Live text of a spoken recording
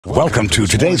Welcome to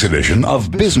today's edition of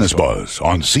Business Buzz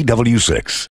on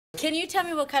CW6. Can you tell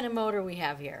me what kind of motor we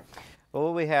have here? Well,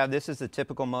 what we have, this is the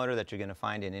typical motor that you're going to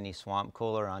find in any swamp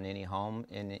cooler on any home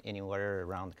anywhere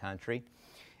around the country.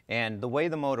 And the way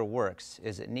the motor works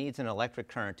is it needs an electric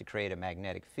current to create a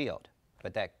magnetic field.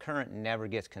 But that current never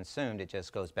gets consumed, it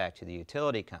just goes back to the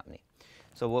utility company.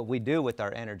 So what we do with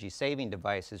our energy saving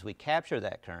device is we capture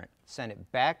that current, send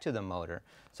it back to the motor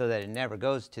so that it never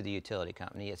goes to the utility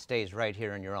company. It stays right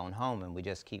here in your own home and we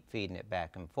just keep feeding it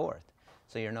back and forth.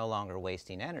 So you're no longer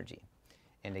wasting energy.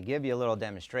 And to give you a little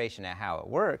demonstration of how it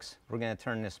works, we're going to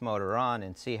turn this motor on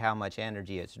and see how much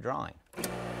energy it's drawing.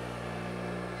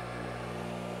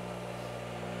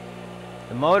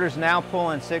 The motor's now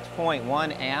pulling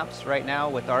 6.1 amps right now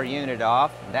with our unit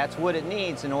off. That's what it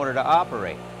needs in order to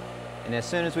operate. And as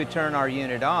soon as we turn our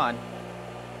unit on,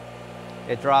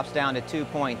 it drops down to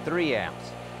 2.3 amps.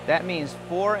 That means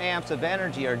 4 amps of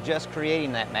energy are just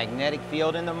creating that magnetic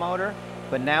field in the motor,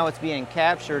 but now it's being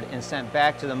captured and sent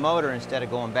back to the motor instead of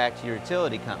going back to your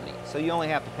utility company. So you only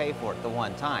have to pay for it the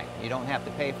one time. You don't have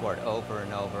to pay for it over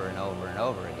and over and over and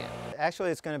over again.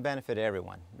 Actually, it's going to benefit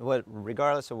everyone,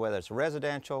 regardless of whether it's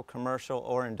residential, commercial,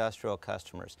 or industrial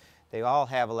customers. They all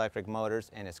have electric motors,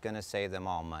 and it's going to save them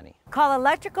all money. Call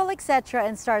Electrical Etc.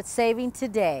 and start saving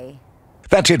today.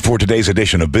 That's it for today's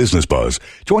edition of Business Buzz.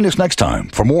 Join us next time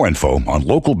for more info on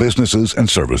local businesses and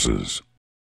services.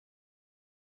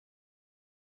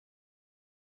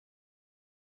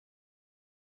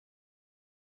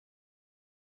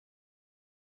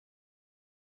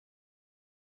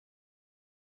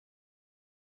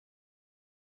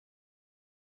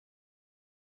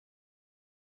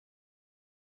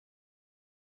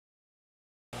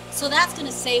 So that's going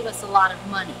to save us a lot of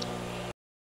money.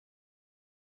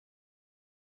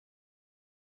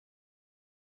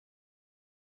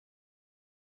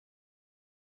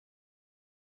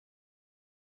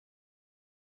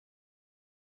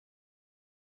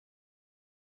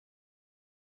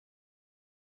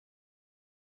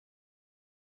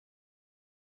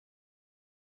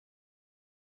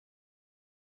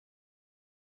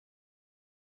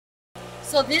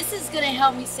 So this is going to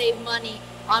help me save money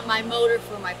on my motor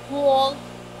for my pool,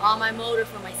 on my motor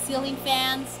for my ceiling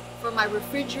fans, for my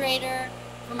refrigerator,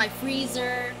 for my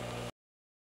freezer.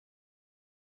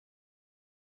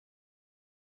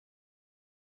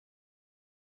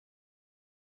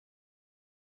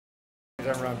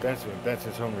 I'm Ron Benson with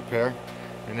Benson's Home Repair,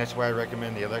 and that's why I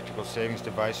recommend the electrical savings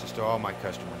devices to all my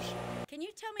customers. Can you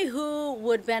tell me who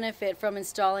would benefit from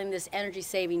installing this energy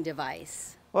saving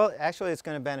device? Well, actually, it's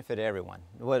going to benefit everyone,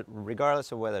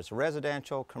 regardless of whether it's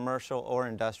residential, commercial, or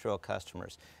industrial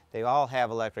customers. They all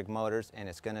have electric motors, and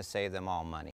it's going to save them all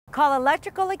money. Call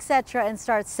Electrical Etc. and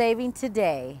start saving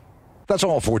today. That's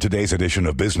all for today's edition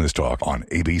of Business Talk on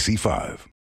ABC5.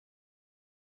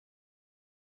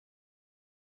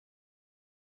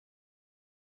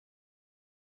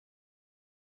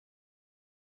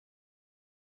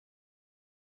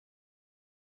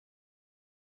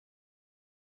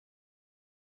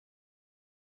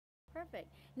 Perfect.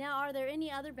 Now, are there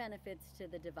any other benefits to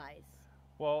the device?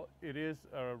 Well, it is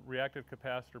a reactive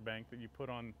capacitor bank that you put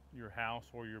on your house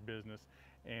or your business,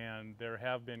 and there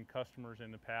have been customers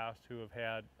in the past who have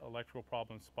had electrical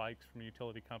problem spikes from a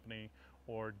utility company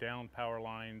or down power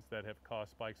lines that have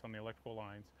caused spikes on the electrical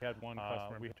lines. We had one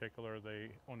customer in particular, they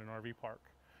owned an RV park,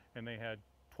 and they had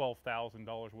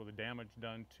 $12,000 worth of damage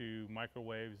done to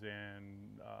microwaves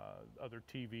and other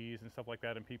TVs and stuff like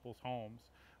that in people's homes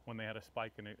when they had a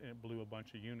spike, and it blew a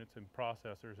bunch of units and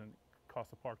processors and cost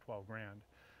the park 12 grand.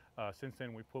 Since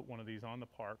then, we put one of these on the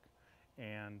park,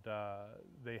 and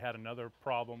they had another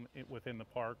problem within the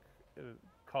park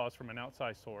caused from an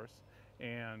outside source,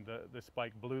 and the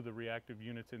spike blew the reactive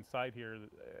units inside here.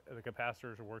 The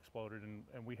capacitors were exploded,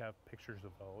 and we have pictures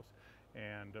of those.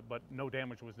 But no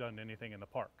damage was done to anything in the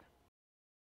park.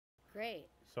 Great.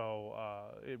 So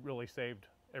it really saved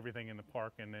everything in the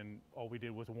park, and then all we did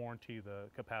was warranty the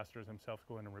capacitors themselves,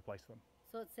 go in and replace them.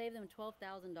 So it saved them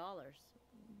 $12,000.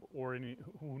 Or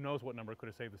who knows what number it could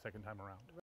have saved the second time around.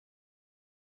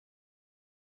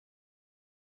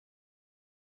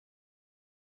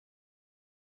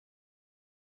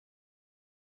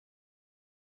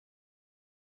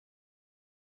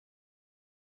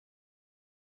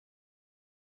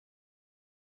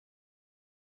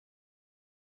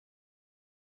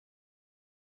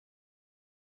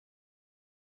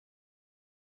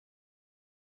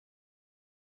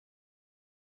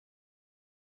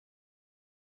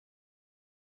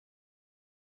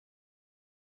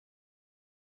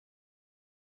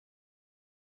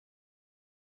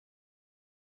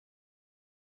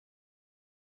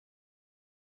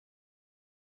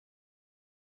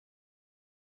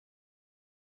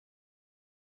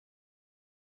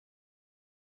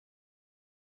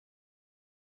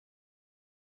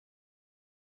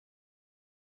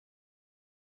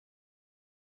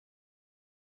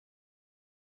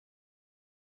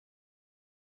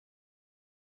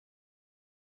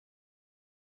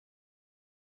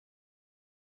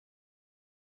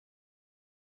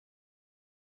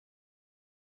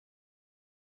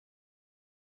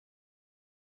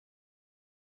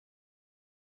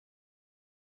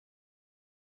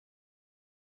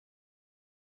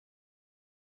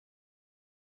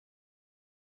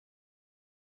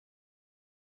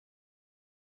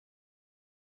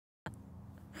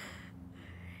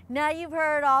 Now you've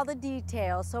heard all the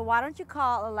details, so why don't you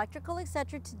call Electrical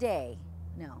Etc. today?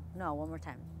 No, one more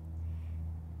time.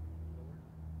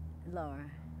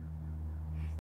 Lower.